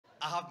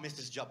I have missed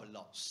this job a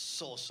lot,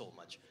 so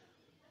much.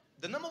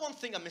 The number one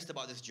thing I missed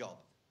about this job,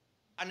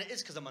 and it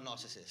is because I'm a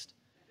narcissist,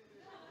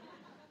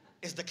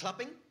 is the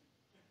clapping,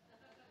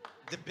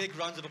 the big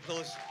rounds of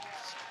applause.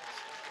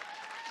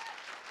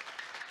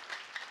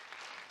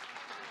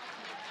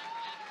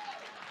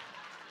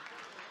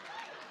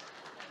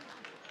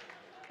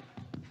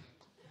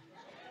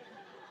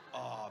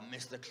 Oh, I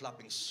miss the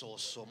clapping so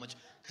much.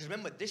 Because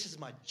remember, this is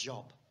my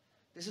job.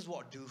 This is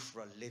what I do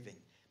for a living.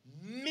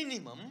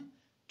 Minimum,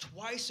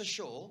 twice a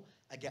show,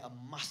 I get a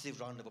massive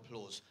round of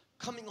applause.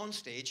 Coming on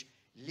stage,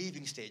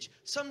 leaving stage.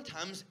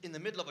 Sometimes in the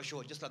middle of a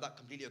show, just like that,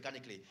 completely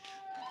organically.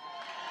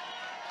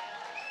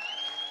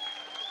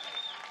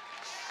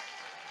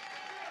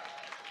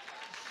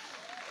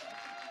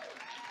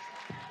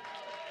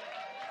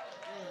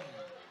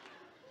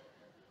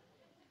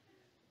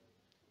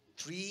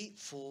 Three,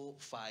 4,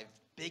 5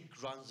 big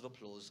rounds of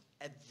applause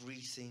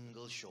every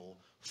single show,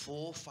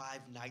 4,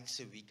 5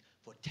 nights a week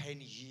for 10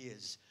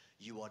 years.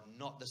 You are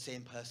not the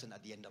same person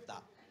at the end of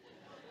that.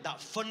 That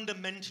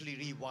fundamentally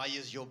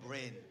rewires your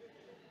brain.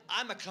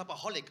 I'm a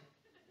clapaholic.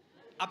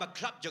 I'm a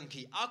clap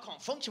junkie. I can't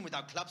function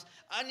without claps.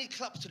 I need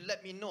claps to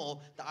let me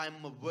know that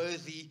I'm a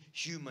worthy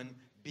human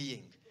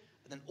being.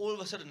 And then all of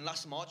a sudden,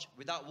 last March,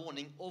 without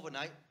warning,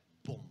 overnight,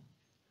 boom,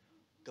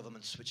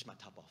 government switched my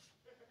tap off.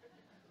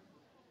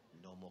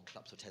 No more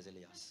claps for Tez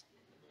Ilyas.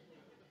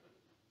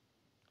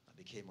 I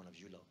became one of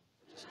you lot.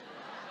 Just...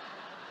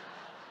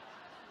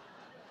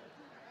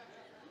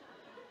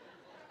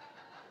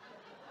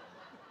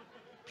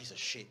 piece of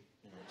shit,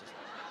 you know. Just...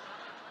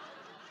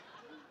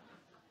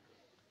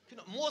 you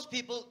know, most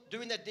people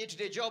doing their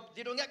day-to-day job,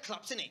 they don't get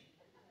claps, innit?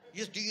 You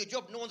just do your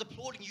job, no one's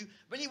applauding you.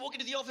 When you walk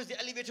into the office, the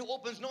elevator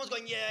opens, no one's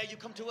going, yeah, you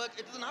come to work.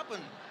 It doesn't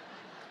happen.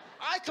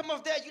 I come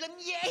off there, you're like,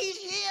 yeah, he's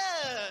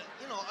here.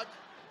 You know, it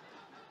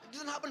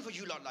doesn't happen for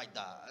you lot like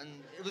that.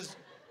 And it was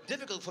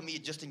difficult for me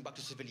adjusting back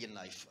to civilian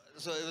life.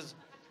 So it was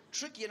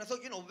tricky, and I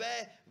thought, you know,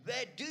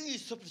 where do you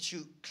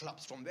substitute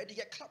claps from? Where do you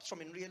get claps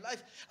from in real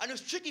life? And it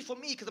was tricky for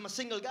me because I'm a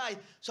single guy,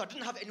 so I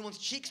didn't have anyone's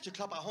cheeks to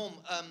clap at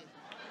home.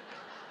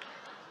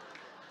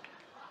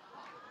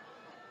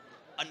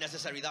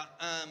 Unnecessary, that.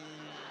 I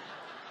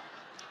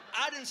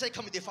didn't say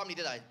come with your family,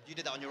 did I? You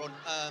did that on your own.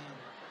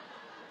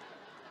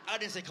 I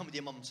didn't say come with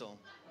your mum, so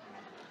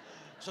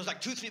it's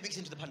like 2-3 weeks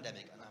into the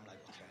pandemic, and I'm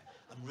like, okay,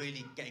 I'm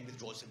really getting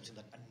withdrawal symptoms.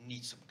 I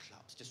need some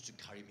claps just to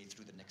carry me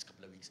through the next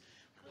couple of weeks.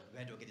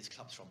 Where do I get these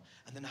claps from?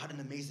 And then I had an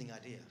amazing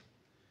idea.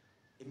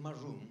 In my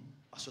room,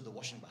 I saw the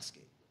washing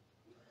basket.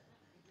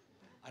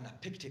 And I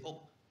picked it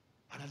up.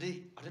 And I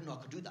didn't know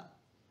I could do that.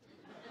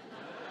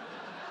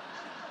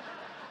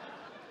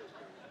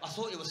 I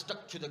thought it was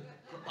stuck to the...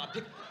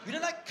 you know,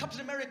 like Captain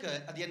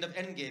America at the end of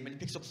Endgame when he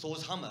picks up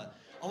Thor's hammer?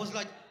 I was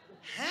like,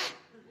 huh?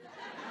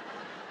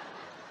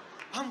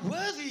 I'm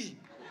worthy.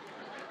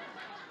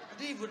 I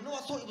didn't even know.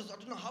 I thought it was... I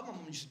don't know how my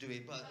mum used to do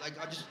it, but like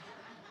I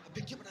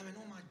picked it up and I went,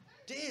 oh my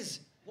days.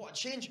 What a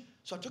change.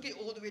 So I took it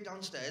all the way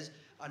downstairs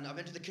and I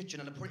went to the kitchen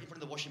and I put it in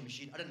front of the washing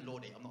machine. I didn't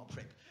load it, I'm not a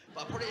prick.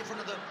 But I put it in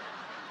front of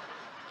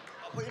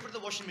the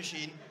washing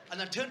machine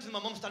and I turned to my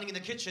mum standing in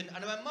the kitchen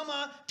and I went,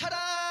 Mama,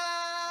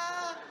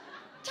 ta-da!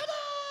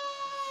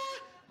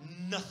 Ta-da!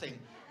 Nothing.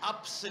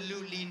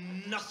 Absolutely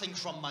nothing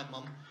from my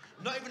mum.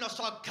 Not even a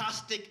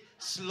sarcastic,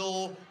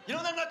 slow, you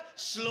know, like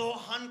slow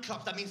hand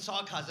claps that mean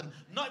sarcasm.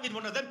 Not even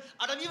one of them.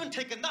 I'd have even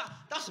taken that.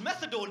 That's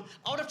methadone.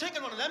 I would have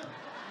taken one of them.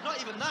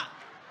 Not even that.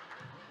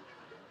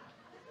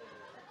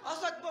 I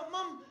was like, but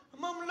Mum,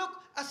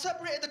 look, I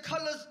separated the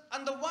colours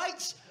and the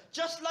whites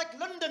just like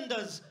London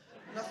does.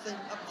 Nothing,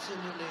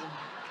 absolutely.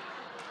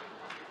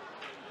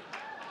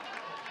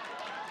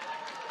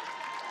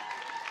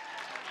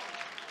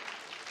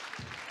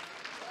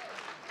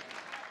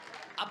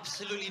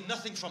 Absolutely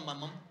nothing from my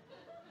mum.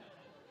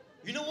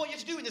 You know what you had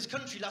to do in this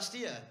country last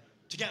year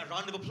to get a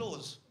round of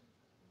applause?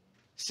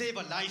 Save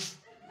a life.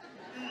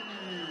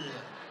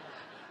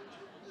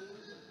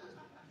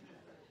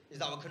 Is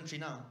that our country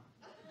now?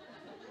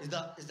 Is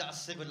that a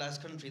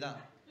civilized country, that?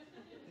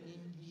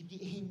 Is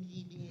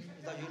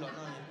that you lot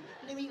now?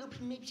 Let me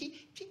open my Turn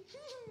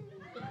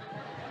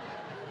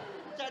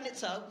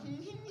it up.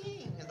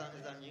 Is that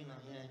you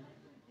now? Yeah.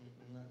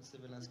 In that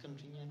civilized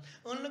country, yeah.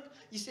 Oh look,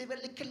 you save a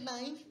little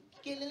life, you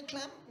get a little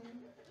clap.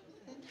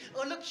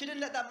 Oh look, she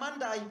didn't let that man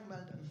die. Well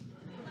done.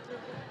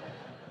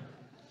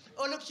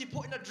 Oh look, she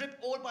put in a drip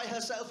all by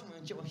herself.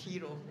 You're a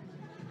hero.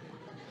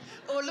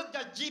 Oh look,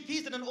 that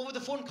GP's done an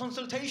over-the-phone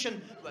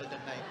consultation. Well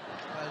done, mate.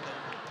 Well done.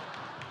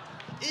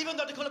 Even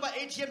though they call about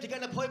ATM to get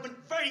an appointment,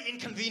 very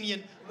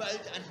inconvenient. Well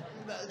done,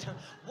 well done.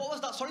 What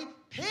was that, sorry?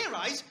 Pay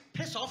rise?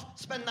 Piss off,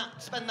 spend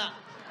that, spend that,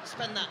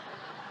 spend that.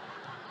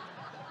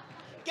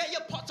 Get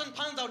your pots and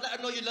pans out, let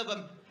them know you love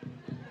them.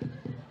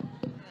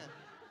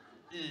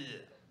 Yeah.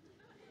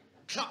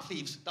 Clap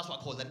thieves, that's what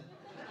I call them.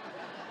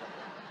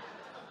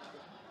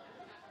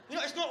 You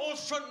know, it's not all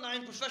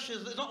frontline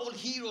professionals, it's not all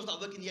heroes that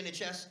work in the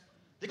NHS.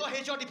 They got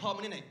HR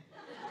department, innit?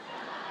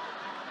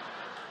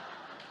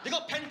 They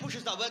got pen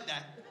pushers that work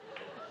there.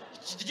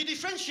 Did you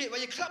differentiate where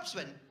your claps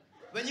went?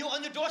 When you're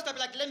on your doorstep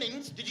like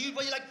lemmings, were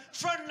you like,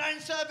 frontline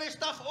service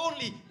staff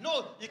only?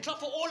 No, you clap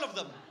for all of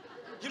them.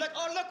 You're like,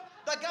 oh look,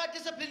 that guy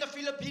disciplined a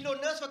Filipino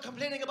nurse for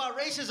complaining about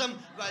racism.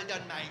 Well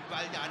done, mate,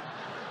 well done.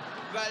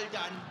 Well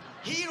done.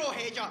 Hero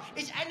HR.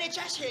 It's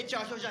NHS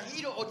HR, so it's a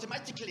hero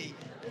automatically.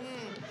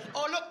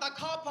 Oh look, that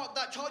car park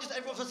that charges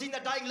everyone for seeing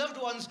their dying loved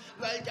ones.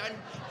 Well done.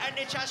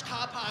 NHS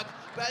car park.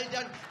 Well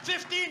done.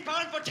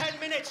 £15 for 10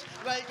 minutes.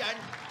 Well done.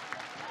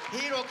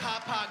 Hero car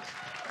park.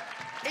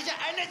 It's an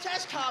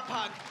NHS car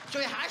park, so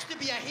it has to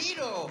be a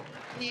hero.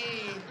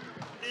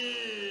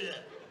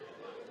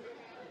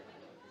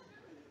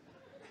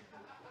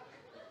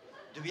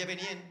 Do we have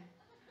any in?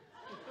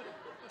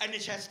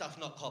 NHS stuff,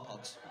 not car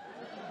parks.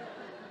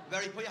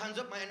 Very, put your hands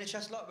up, my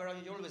NHS lot. Where are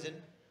you? You're always in.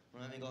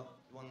 Right, we got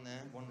one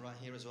there, one right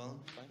here as well.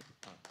 Fine.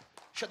 Right.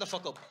 Shut the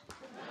fuck up.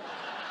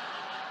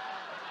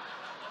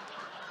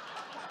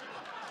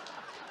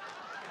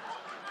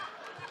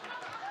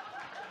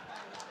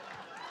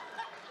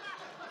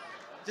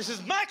 This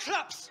is my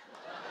claps!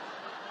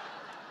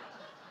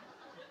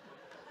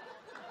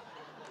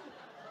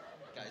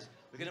 Guys,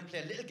 we're gonna play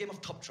a little game of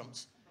top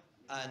trumps,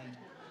 and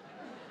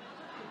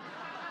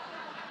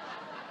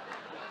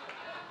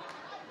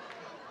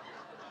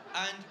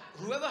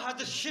whoever has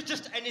the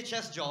shittest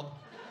NHS job,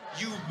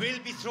 you will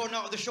be thrown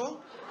out of the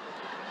show.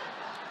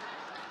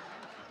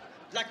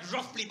 Like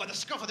roughly by the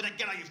scruff of the neck,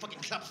 get out, you fucking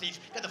clap thief.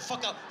 Get the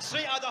fuck out.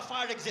 Straight out the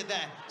fire exit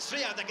there.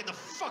 Straight out there, get the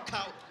fuck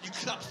out, you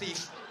clap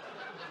thief.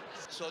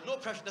 So no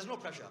pressure, there's no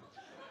pressure.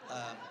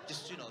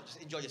 Just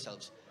enjoy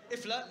yourselves.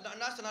 Ifla,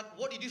 last and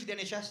what do you do for the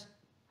NHS?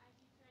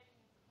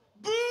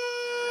 Boo!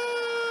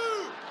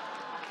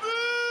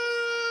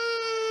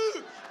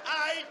 Boo!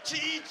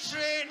 IT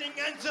training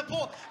and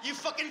support. You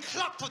fucking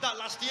clapped for that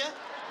last year.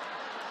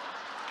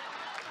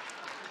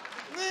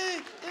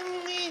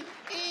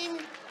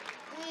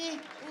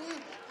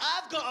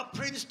 I've got a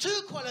Prince 2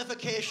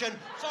 qualification.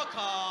 Fuck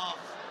off.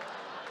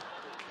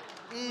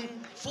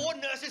 4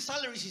 nurses'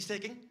 salaries he's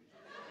taking.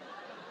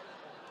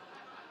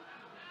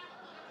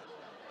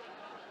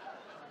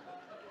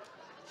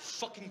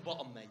 Fucking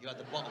bottom, mate. You're at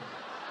the bottom.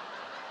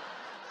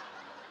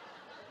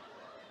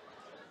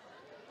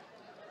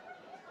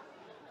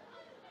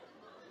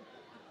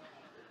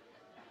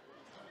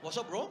 What's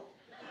up, bro?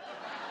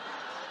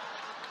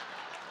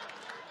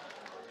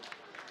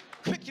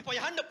 Quick, you put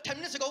your hand up 10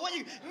 minutes ago, weren't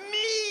you?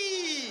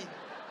 Me!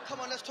 Come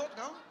on, let's talk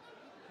now.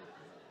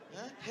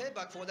 Yeah?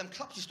 Payback for all them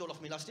claps you stole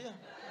off me last year.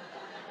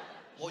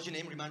 What was your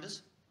name? Remind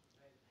us.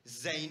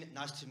 Zain.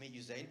 Nice to meet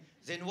you, Zain.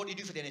 Zain, what do you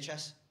do for the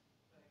NHS?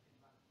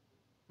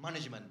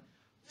 Management.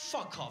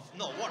 Fuck off.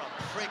 No, what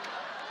a prick.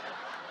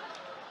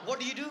 What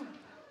do you do?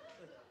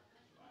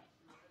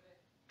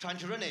 Trying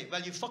to run it.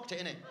 Well, you fucked it,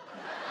 innit?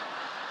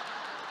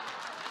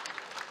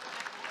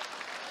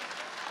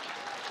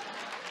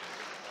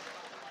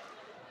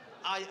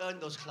 I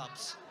earned those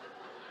claps.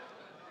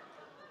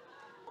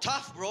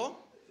 Tough, bro.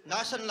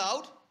 Nice and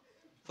loud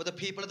for the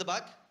people at the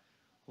back.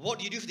 What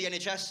do you do for the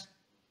NHS?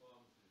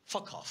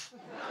 Fuck off.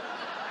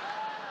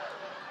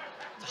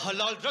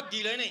 Halal drug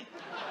dealer, innit?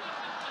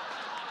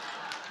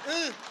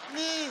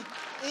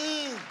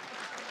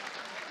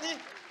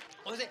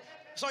 What was it?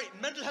 Sorry,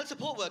 mental health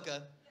support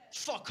worker.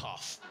 Fuck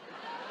off.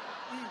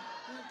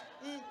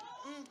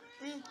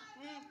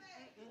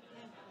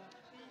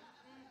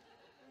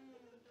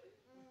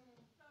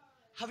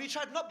 Have you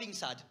tried not being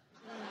sad?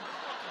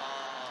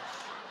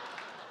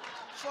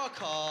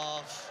 Fuck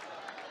off.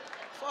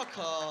 Fuck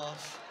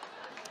off.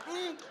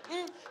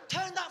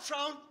 Turn that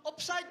frown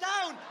upside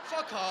down.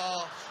 Fuck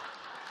off.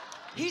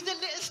 He's a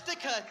little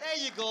sticker. There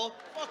you go.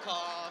 Fuck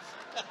off.